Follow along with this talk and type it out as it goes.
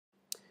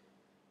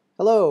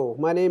Hello,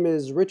 my name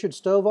is Richard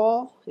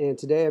Stovall, and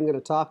today I'm going to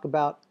talk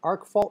about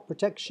arc fault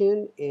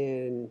protection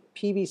in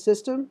PV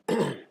system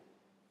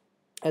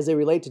as they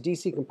relate to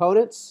DC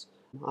components.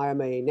 I am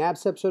a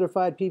NABCEP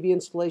certified PV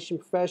installation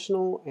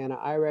professional and an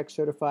IREC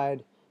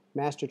certified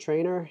master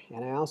trainer,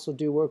 and I also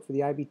do work for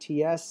the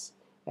IBTS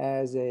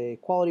as a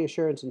quality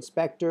assurance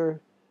inspector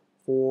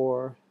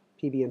for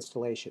PV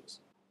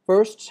installations.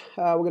 First,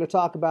 we're going to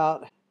talk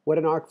about what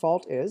an arc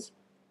fault is,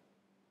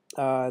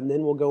 and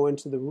then we'll go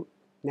into the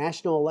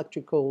national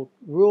electrical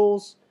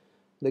rules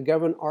that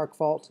govern arc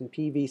faults in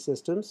PV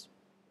systems,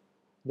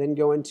 then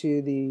go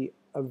into the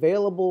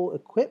available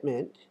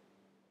equipment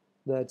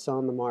that's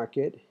on the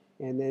market,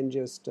 and then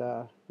just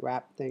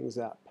wrap things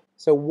up.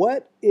 So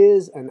what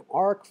is an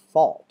arc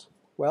fault?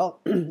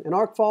 Well, an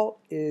arc fault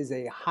is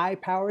a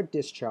high-powered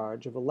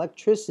discharge of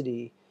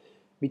electricity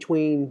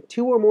between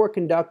two or more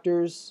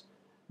conductors.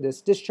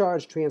 This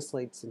discharge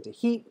translates into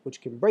heat, which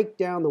can break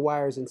down the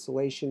wire's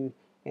insulation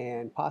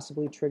and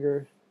possibly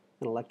trigger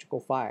an electrical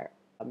fire.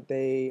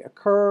 They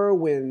occur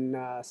when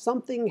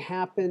something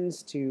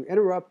happens to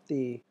interrupt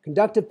the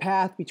conductive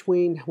path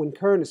between when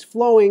current is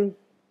flowing.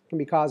 It can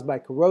be caused by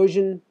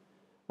corrosion,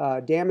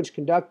 damaged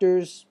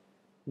conductors,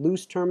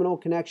 loose terminal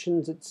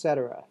connections,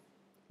 etc.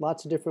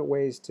 Lots of different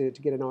ways to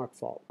get an arc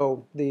fault.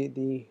 So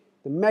the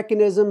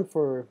mechanism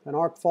for an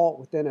arc fault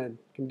within a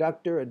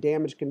conductor, a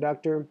damaged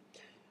conductor,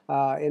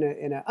 in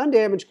an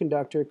undamaged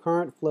conductor,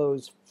 current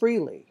flows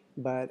freely.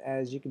 But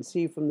as you can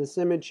see from this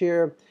image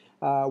here,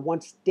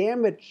 once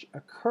damage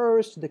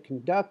occurs to the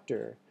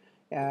conductor,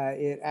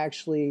 it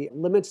actually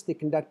limits the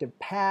conductive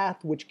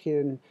path, which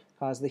can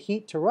cause the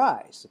heat to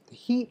rise. If the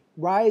heat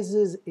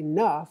rises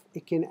enough,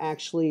 it can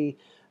actually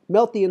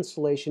melt the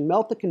insulation,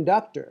 melt the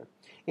conductor.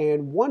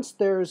 And once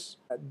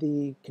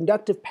the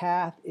conductive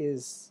path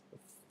is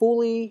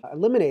fully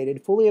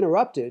eliminated, fully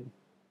interrupted,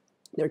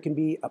 there can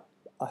be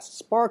a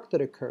spark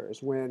that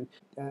occurs when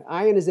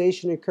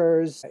ionization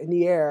occurs in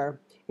the air,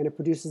 and it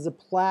produces a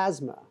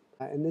plasma.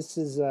 And this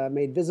is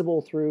made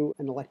visible through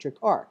an electric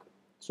arc.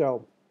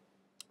 So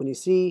when you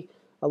see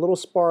a little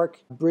spark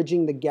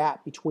bridging the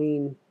gap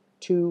between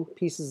two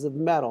pieces of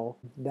metal,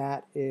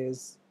 that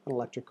is an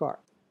electric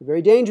arc.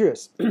 Very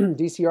dangerous.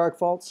 DC arc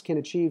faults can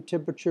achieve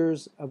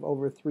temperatures of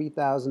over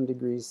 3,000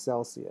 degrees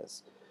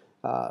Celsius.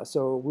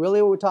 So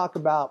really when we talk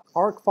about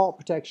arc fault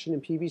protection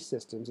in PV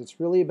systems, it's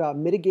really about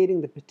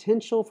mitigating the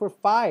potential for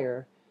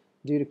fire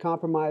due to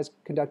compromised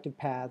conductive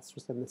paths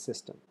within the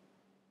system.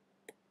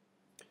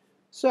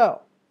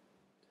 So,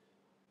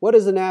 what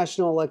does the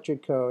National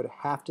Electric Code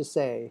have to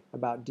say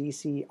about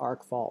DC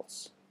arc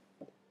faults?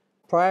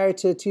 Prior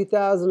to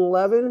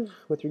 2011,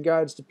 with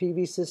regards to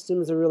PV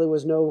systems, there really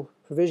was no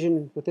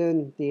provision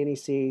within the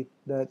NEC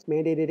that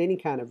mandated any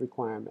kind of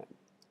requirement.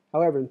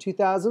 However, in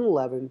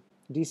 2011,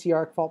 DC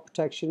arc fault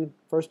protection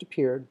first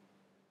appeared,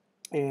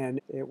 and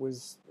it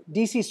was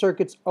DC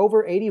circuits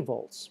over 80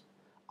 volts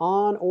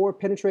on or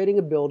penetrating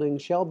a building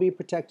shall be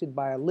protected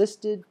by a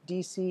listed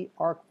DC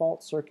arc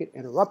fault circuit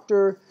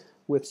interrupter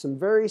with some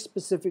very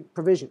specific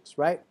provisions,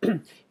 right?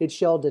 It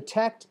shall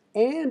detect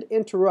and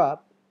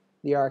interrupt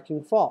the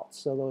arcing faults.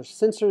 So those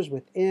sensors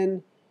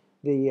within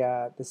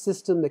the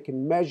system that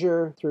can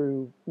measure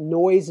through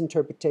noise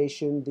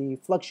interpretation the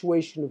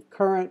fluctuation of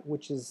current,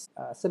 which is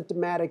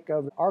symptomatic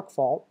of an arc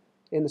fault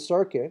in the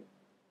circuit,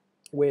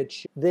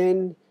 which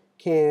then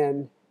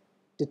can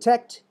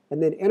detect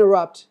and then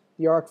interrupt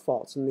the arc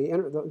faults. And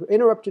the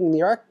interrupting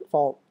the arc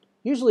fault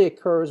usually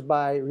occurs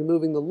by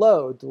removing the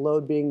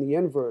load being the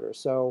inverter.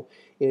 So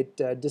it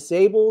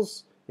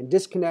disables and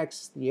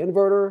disconnects the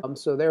inverter,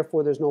 so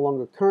therefore there's no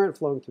longer current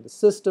flowing through the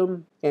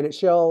system, and it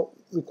shall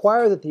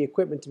require that the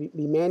equipment to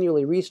be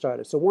manually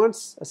restarted. So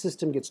once a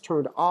system gets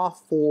turned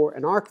off for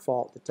an arc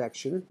fault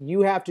detection,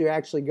 you have to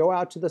actually go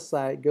out to the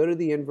site, go to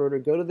the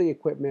inverter, go to the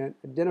equipment,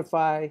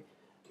 identify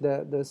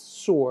the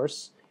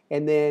source,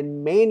 and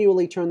then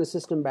manually turn the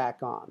system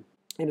back on.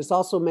 And it's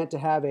also meant to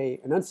have an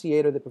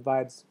annunciator that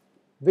provides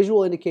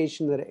visual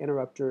indication that an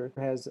interrupter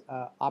has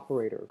an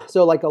operator.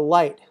 So like a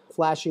light,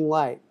 flashing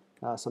light.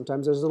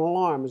 Sometimes there's an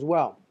alarm as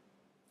well.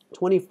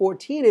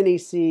 2014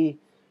 NEC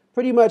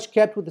pretty much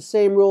kept with the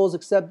same rules,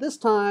 except this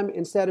time,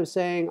 instead of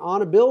saying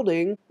on a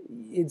building,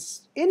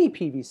 it's any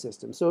PV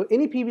system. So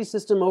any PV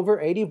system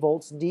over 80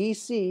 volts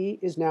DC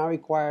is now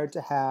required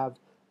to have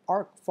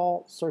arc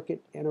fault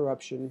circuit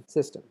interruption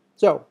system.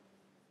 So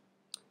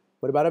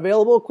what about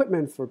available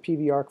equipment for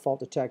PV arc fault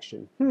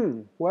detection?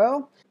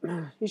 Well,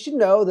 you should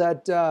know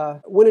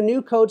that when a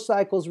new code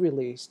cycle is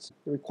released,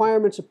 the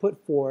requirements are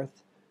put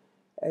forth.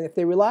 If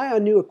they rely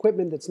on new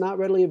equipment that's not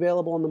readily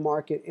available on the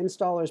market,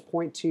 installers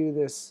point to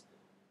this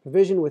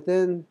provision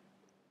within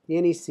the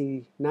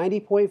NEC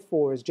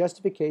 90.4 as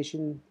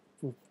justification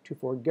to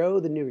forego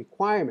the new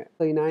requirement.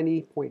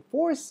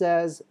 90.4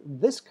 says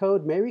this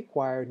code may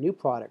require new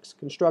products,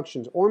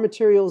 constructions, or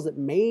materials that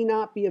may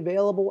not be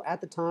available at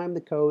the time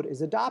the code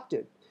is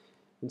adopted.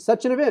 In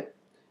such an event,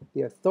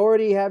 the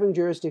authority having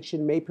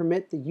jurisdiction may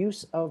permit the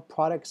use of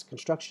products,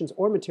 constructions,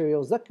 or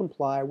materials that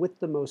comply with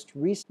the most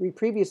recent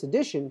previous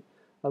edition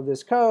of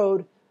this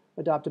code,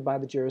 adopted by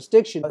the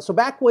jurisdiction. So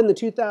back when the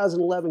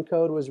 2011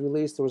 code was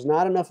released, there was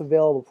not enough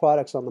available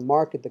products on the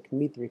market that could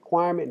meet the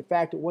requirement. In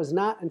fact, it was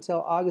not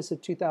until August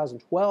of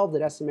 2012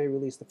 that SMA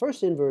released the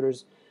first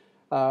inverters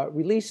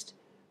released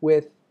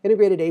with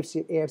integrated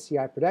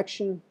AFCI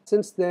protection.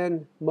 Since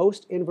then,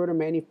 most inverter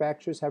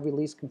manufacturers have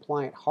released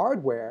compliant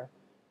hardware,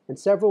 and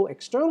several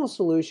external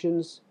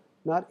solutions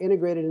not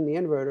integrated in the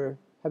inverter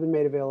have been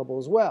made available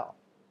as well,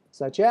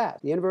 such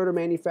as the inverter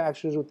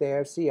manufacturers with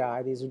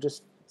AFCI. These are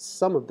just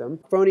some of them.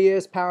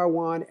 Fronius,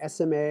 PowerOne,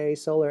 SMA,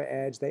 Solar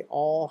Edge, they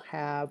all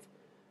have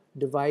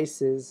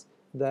devices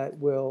that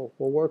will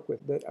work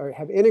with, that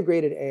have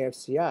integrated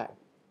AFCI.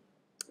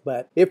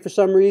 But if for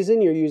some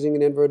reason you're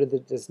using an inverter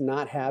that does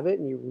not have it,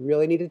 and you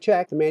really need to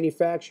check the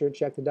manufacturer,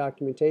 check the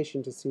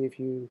documentation to see if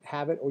you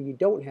have it or you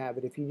don't have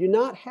it. If you do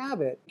not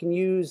have it, you can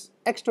use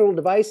external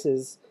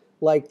devices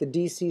like the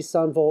DC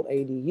SunVolt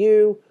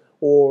ADU,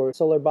 or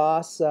Solar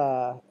Boss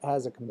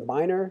has a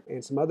combiner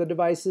and some other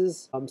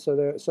devices. So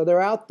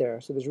they're out there.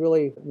 So there's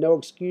really no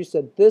excuse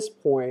at this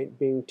point,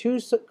 being 2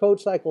 code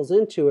cycles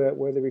into it,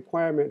 where the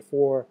requirement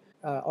for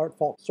arc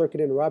fault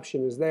circuit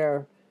interruption is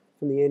there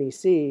from the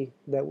NEC,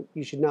 that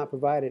you should not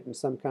provide it in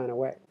some kind of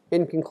way.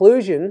 In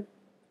conclusion,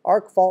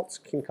 arc faults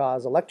can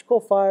cause electrical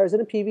fires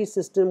in a PV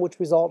system which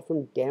result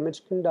from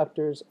damaged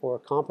conductors or a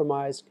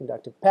compromised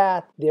conductive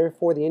path.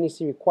 Therefore, the NEC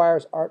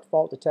requires arc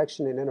fault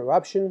detection and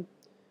interruption.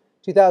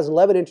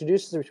 2011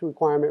 introduces the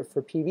requirement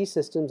for PV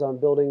systems on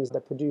buildings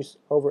that produce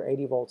over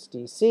 80 volts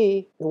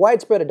DC. The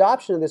widespread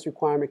adoption of this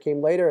requirement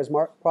came later as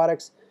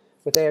products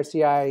with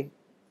AFCI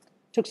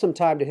took some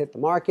time to hit the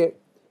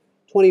market.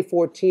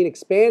 2014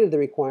 expanded the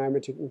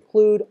requirement to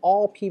include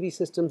all PV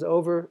systems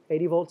over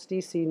 80 volts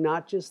DC,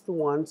 not just the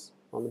ones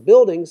on the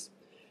buildings.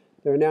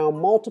 There are now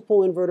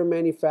multiple inverter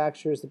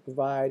manufacturers that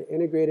provide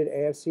integrated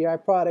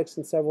AFCI products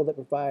and several that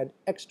provide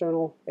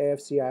external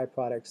AFCI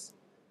products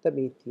that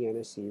meet the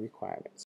NEC requirements.